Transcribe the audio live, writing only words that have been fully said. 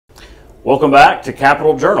Welcome back to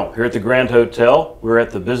Capitol Journal here at the Grand Hotel. We're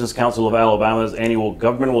at the Business Council of Alabama's annual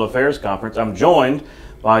Governmental Affairs Conference. I'm joined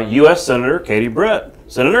by U.S. Senator Katie Britt.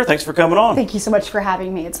 Senator, thanks for coming on. Thank you so much for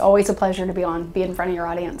having me. It's always a pleasure to be in front of your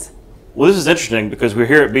audience. Well, this is interesting because we're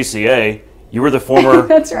here at BCA. You were the former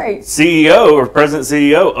That's right. CEO or President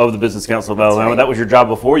CEO of the Business Council of Alabama. Right. That was your job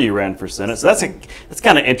before you ran for Senate. So that's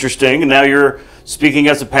kind of interesting. And now you're speaking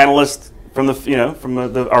as a panelist from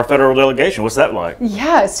our federal delegation. What's that like?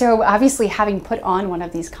 Yeah, so obviously having put on one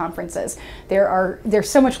of these conferences, there's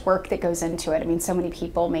so much work that goes into it. I mean, so many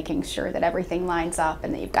people making sure that everything lines up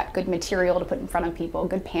and that you've got good material to put in front of people,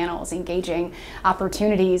 good panels, engaging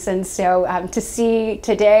opportunities. And so to see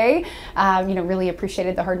today, really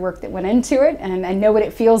appreciated the hard work that went into it, and I know what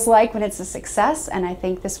it feels like when it's a success. And I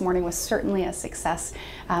think this morning was certainly a success,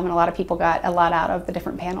 and a lot of people got a lot out of the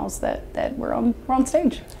different panels that were on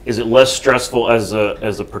stage. Is it less stressful as a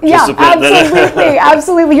participant? Yeah,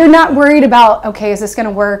 absolutely. You're not worried about, okay, is this going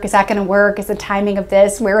to work? Is that going to work? Is the timing of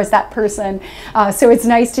this? Where is that person? So it's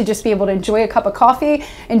nice to just be able to enjoy a cup of coffee,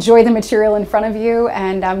 enjoy the material in front of you,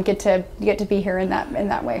 and get to be here in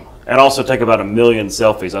that way. And also take about 1 million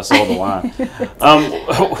selfies. I saw the line.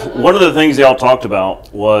 One of the things y'all talked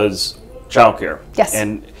about was childcare. Yes.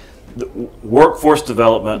 And the workforce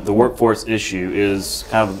development, the workforce issue is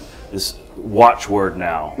kind of this watchword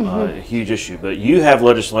now, a huge issue. But you have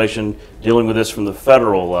legislation dealing with this from the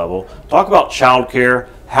federal level. Talk about childcare,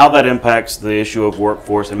 how that impacts the issue of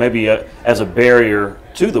workforce, and maybe as a barrier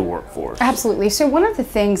to the workforce. Absolutely. So one of the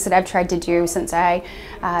things that I've tried to do since I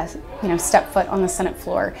stepped foot on the Senate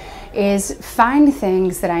floor is find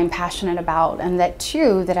things that I'm passionate about, and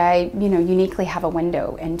that I uniquely have a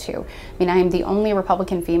window into. I mean, I am the only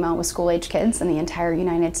Republican female with school-age kids in the entire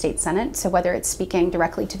United States Senate. So whether it's speaking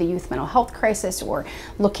directly to the youth mental health crisis, or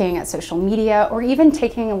looking at social media, or even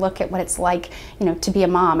taking a look at what it's like, to be a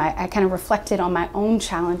mom, I kind of reflected on my own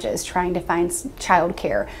challenges trying to find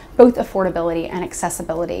childcare, both affordability and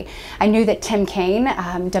accessibility. I knew that Tim Kaine,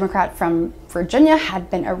 Democrat from Virginia, had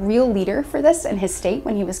been a real leader for this in his state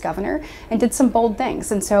when he was governor, and did some bold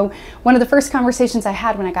things. And so one of the first conversations I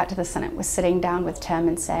had when I got to the Senate was sitting down with Tim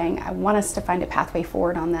and saying, I want us to find a pathway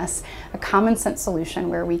forward on this, a common sense solution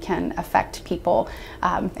where we can affect people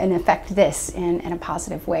and affect this in a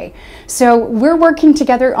positive way. So we're working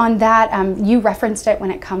together on that. You referenced it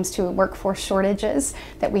when it comes to workforce shortages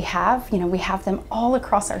that we have. We have them all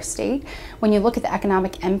across our state. When you look at the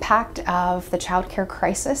economic impact of the child care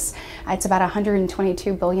crisis, it's about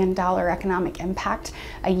 $122 billion economic impact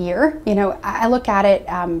a year. I look at it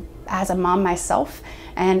as a mom myself,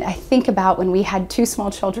 and I think about when we had 2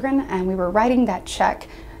 small children and we were writing that check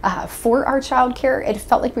for our child care, it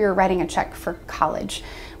felt like we were writing a check for college.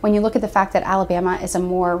 When you look at the fact that Alabama is a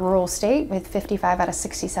more rural state, with 55 out of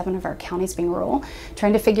 67 of our counties being rural,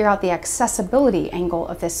 trying to figure out the accessibility angle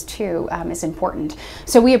of this too is important.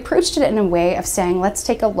 So we approached it in a way of saying, let's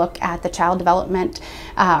take a look at the child development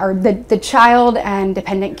or the child and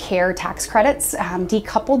dependent care tax credits,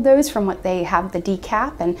 decoupled those from what they have the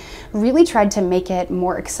DCAP, and really tried to make it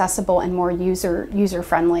more accessible and more user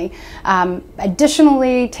friendly.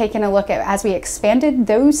 Additionally, taking a look at, as we expanded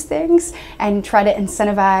those things, and try to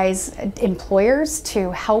incentivize employers to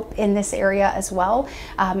help in this area as well,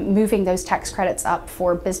 moving those tax credits up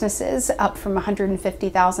for businesses up from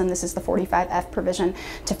 $150,000, this is the 45F provision,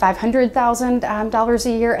 to $500,000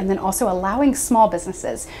 a year, and then also allowing small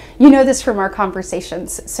businesses. You know this from our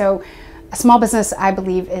conversations. So a small business, I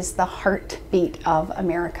believe, is the heartbeat of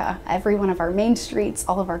America. Every one of our main streets,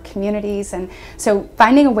 all of our communities. And so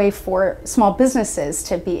finding a way for small businesses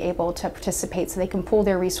to be able to participate so they can pool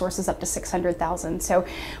their resources up to $600,000. So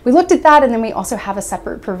we looked at that, and then we also have a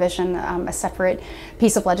separate provision, a separate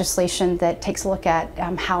piece of legislation that takes a look at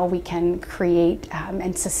how we can create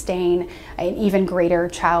and sustain an even greater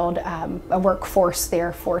a workforce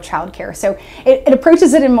there for childcare. So it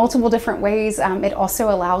approaches it in multiple different ways. It also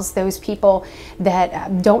allows those people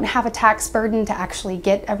that don't have a tax burden to actually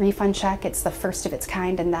get a refund check. It's the first of its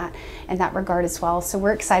kind in that regard as well. So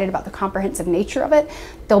we're excited about the comprehensive nature of it.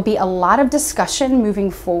 There'll be a lot of discussion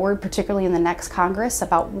moving forward, particularly in the next Congress,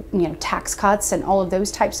 about tax cuts and all of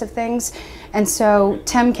those types of things. And so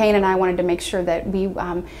Tim Kaine and I wanted to make sure that we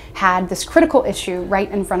had this critical issue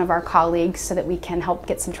right in front of our colleagues so that we can help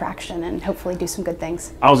get some traction and hopefully do some good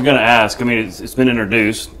things. I was going to ask, I mean, it's been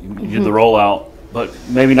introduced, you did the rollout but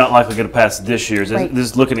maybe not likely going to pass this year. Is Right.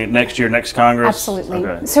 this looking at next year, next Congress? Absolutely.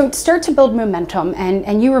 Okay. So start to build momentum,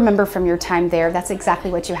 and you remember from your time there, that's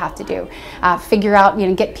exactly what you have to do. Figure out,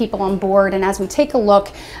 get people on board, and as we take a look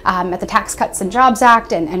at the Tax Cuts and Jobs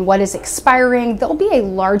Act and what is expiring, there'll be a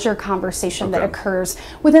larger conversation that occurs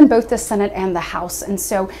within both the Senate and the House. And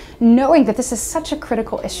so knowing that this is such a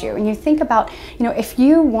critical issue, and you think about, if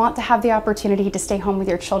you want to have the opportunity to stay home with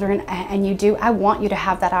your children, and you do, I want you to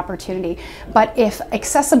have that opportunity. But if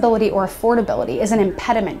accessibility or affordability is an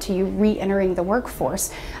impediment to you re-entering the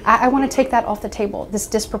workforce, I want to take that off the table. This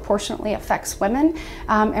disproportionately affects women,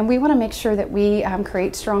 and we want to make sure that we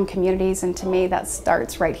create strong communities, and to me that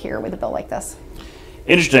starts right here with a bill like this.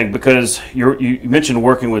 Interesting, because you mentioned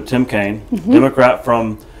working with Tim Kaine, Democrat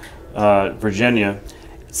from Virginia.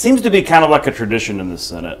 It seems to be kind of like a tradition in the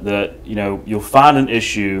Senate that you'll find an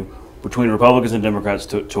issue between Republicans and Democrats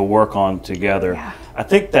to work on together. Yeah. I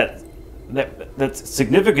think that's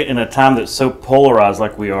significant in a time that's so polarized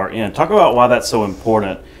like we are in. Talk about why that's so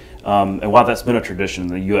important, and why that's been a tradition in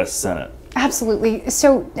the U.S. Senate. Absolutely.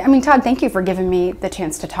 So, Todd, thank you for giving me the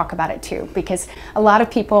chance to talk about it too, because a lot of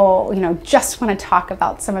people, just want to talk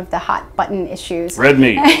about some of the hot button issues. Red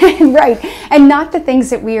meat. Right. And not the things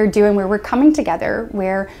that we are doing where we're coming together,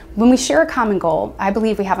 where when we share a common goal, I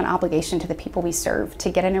believe we have an obligation to the people we serve to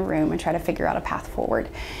get in a room and try to figure out a path forward.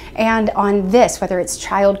 And on this, whether it's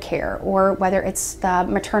childcare or whether it's the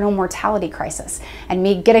maternal mortality crisis, and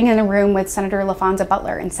me getting in a room with Senator LaFonza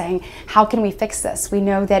Butler and saying, how can we fix this? We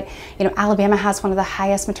know that, Alabama has one of the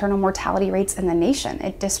highest maternal mortality rates in the nation.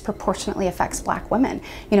 It disproportionately affects Black women.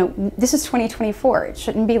 This is 2024. It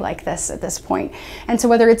shouldn't be like this at this point. And so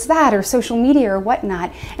whether it's that or social media or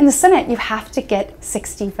whatnot, in the Senate, you have to get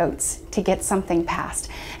 60 votes to get something passed.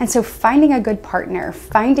 And so finding a good partner,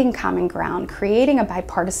 finding common ground, creating a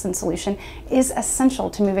bipartisan solution is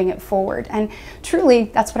essential to moving it forward. And truly,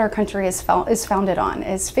 that's what our country is founded on,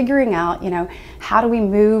 is figuring out, how do we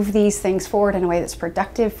move these things forward in a way that's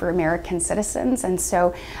productive for American citizens. And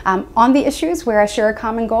so on the issues where I share a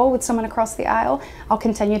common goal with someone across the aisle, I'll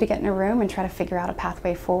continue to get in a room and try to figure out a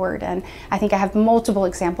pathway forward. And I think I have multiple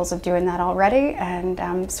examples of doing that already,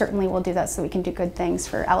 and certainly we'll do that so we can do good things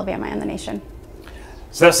for Alabama and the nation.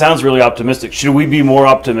 So that sounds really optimistic. Should we be more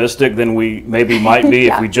optimistic than we maybe might be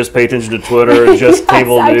Yeah. if we just pay attention to Twitter or just Yes,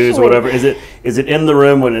 cable news actually. or whatever? Is it in the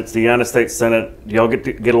room when it's the United States Senate? Do y'all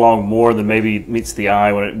get along more than maybe meets the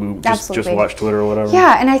eye when we just watch Twitter or whatever?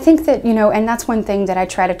 Yeah, and I think that, and that's one thing that I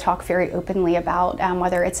try to talk very openly about,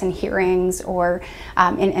 whether it's in hearings or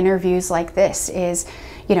in interviews like this, is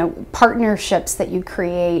partnerships that you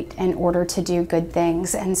create in order to do good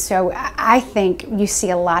things. And so I think you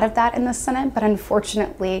see a lot of that in the Senate, but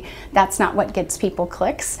unfortunately, that's not what gets people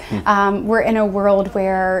clicks. We're in a world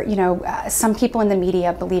where, some people in the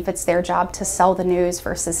media believe it's their job to sell the news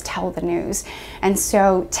versus tell the news. And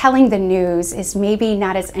so telling the news is maybe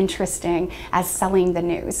not as interesting as selling the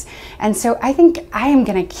news. And so I think I am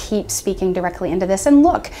going to keep speaking directly into this. And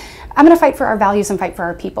look, I'm going to fight for our values and fight for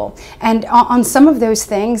our people. And on some of those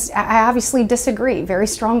things, I obviously disagree very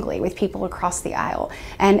strongly with people across the aisle.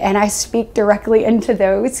 And I speak directly into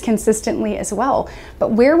those consistently as well.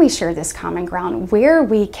 But where we share this common ground, where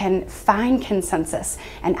we can find consensus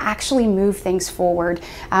and actually move things forward,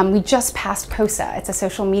 we just passed COSA. It's a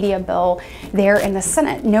social media bill there in the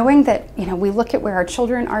Senate, knowing that, we look at where our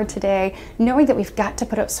children are today, knowing that we've got to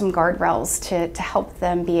put up some guardrails to help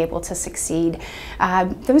them be able to succeed.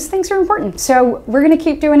 Those things are important. So we're going to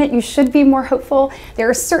keep doing it. You should be more hopeful. There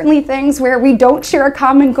are certainly things where we don't share a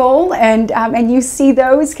common goal, and you see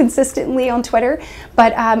those consistently on Twitter.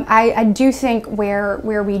 But I do think where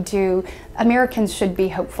we do, Americans should be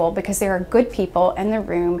hopeful, because there are good people in the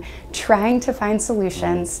room trying to find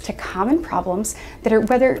solutions to common problems that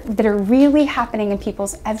are really happening in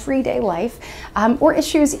people's everyday life, or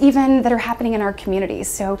issues even that are happening in our communities.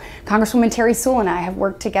 So Congresswoman Terry Sewell and I have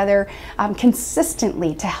worked together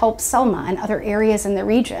consistently to help Selma and other areas in the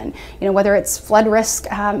region, whether it's flood risk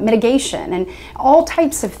mitigation and all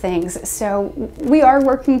types of things. So we are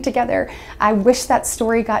working together. I wish that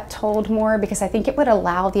story got told more, because I think it would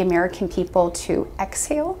allow the American people to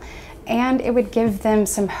exhale, and it would give them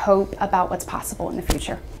some hope about what's possible in the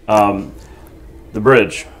future. The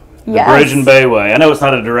bridge. The Yes. bridge in Bayway. I know it's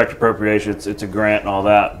not a direct appropriation, it's a grant and all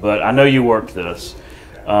that, but I know you worked this.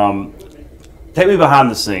 Take me behind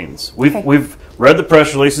the scenes. We've read the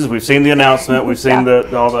press releases, we've seen the announcement, we've seen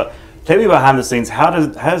all the. Take me behind the scenes. How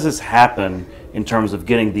does this happen in terms of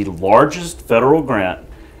getting the largest federal grant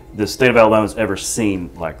the state of Alabama has ever seen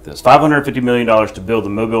like this? $550 million to build the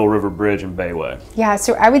Mobile River Bridge in Bayway. Yeah,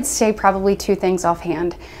 so I would say probably two things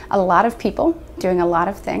offhand. A lot of people doing a lot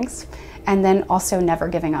of things, and then also never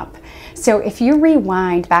giving up. So if you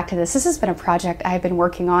rewind back to this has been a project I've been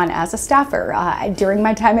working on as a staffer during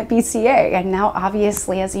my time at BCA, and now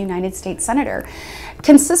obviously as a United States Senator.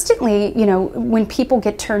 Consistently, you know, when people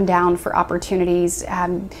get turned down for opportunities,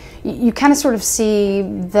 you kind of sort of see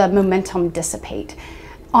the momentum dissipate.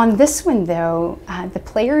 On this one, though, the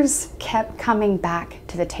players kept coming back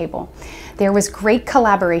to the table. There was great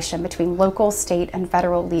collaboration between local, state, and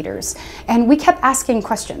federal leaders, and we kept asking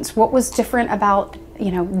questions. What was different about,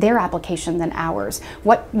 you know, their application than ours?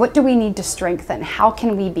 What do we need to strengthen? How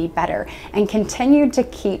can we be better? And continued to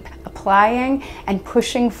keep applying and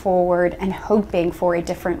pushing forward and hoping for a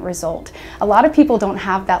different result. A lot of people don't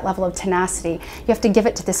have that level of tenacity. You have to give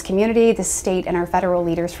it to this community, the state, and our federal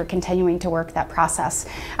leaders for continuing to work that process.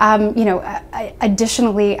 You know,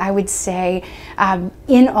 additionally, I would say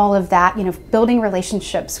in all of that, you know, building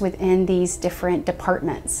relationships within these different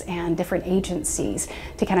departments and different agencies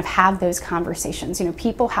to kind of have those conversations. You know,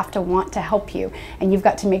 people have to want to help you, and you've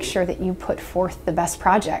got to make sure that you put forth the best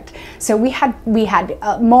project. So we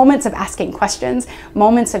had moments of asking questions,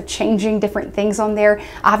 moments of changing different things on there.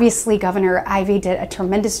 Obviously, Governor Ivey did a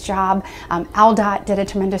tremendous job. ALDOT did a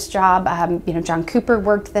tremendous job. You know, John Cooper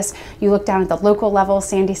worked this. You look down at the local level,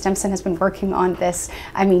 Sandy Stimson has been working on this,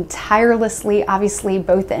 I mean, tirelessly. Obviously,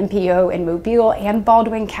 both the MPO in Mobile and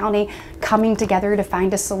Baldwin County coming together to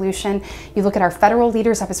find a solution. You look at our federal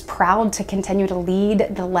leaders. I was proud to continue to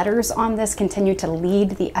lead the letters on this, continue to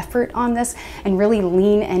lead the effort on this, and really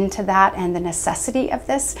lean into that and the necessity of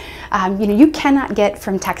this. You know, you cannot get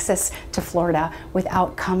from Texas to Florida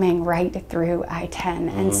without coming right through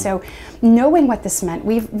I-10. And so knowing what this meant,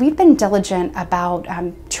 we've been diligent about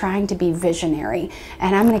trying to be visionary,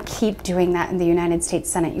 and I'm going to keep doing that in the United States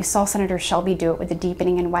Senate. You saw Senator Shelby do it with the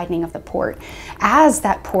deepening and widening of the port. As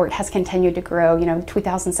that port has continued to grow, you know, in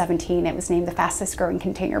 2017 it was named the fastest growing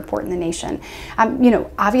container port in the nation. You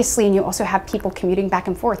know, obviously, and you also have people commuting back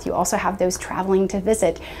and forth. You also have those traveling to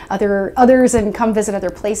visit others and come visit other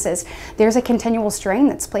places. There's a continual strain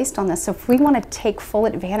that's placed on this. So if we want to take full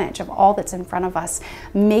advantage of all that's in front of us,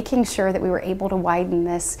 making sure that we were able to widen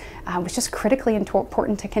this was just critically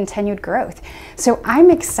important to continued growth. So I'm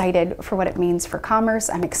excited for what it means for commerce.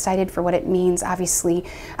 I'm excited for what it means, obviously,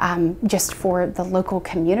 just for the local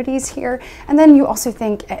communities here. And then you also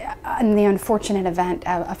think in the unfortunate event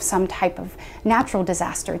of some type of natural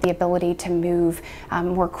disaster, the ability to move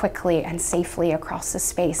more quickly and safely across the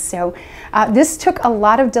space. So this took a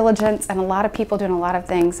lot of diligence and a lot of people doing a lot of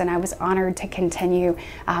things, and I was honored to continue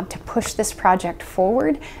to push this project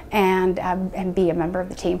forward and be a member of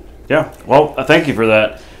the team. Yeah, well, thank you for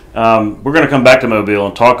that. We're going to come back to Mobile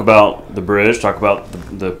and talk about the bridge, talk about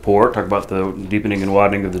the port, talk about the deepening and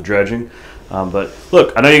widening of the dredging. But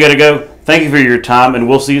look, I know you got to go. Thank you for your time, and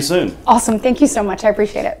we'll see you soon. Awesome. Thank you so much. I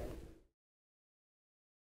appreciate it.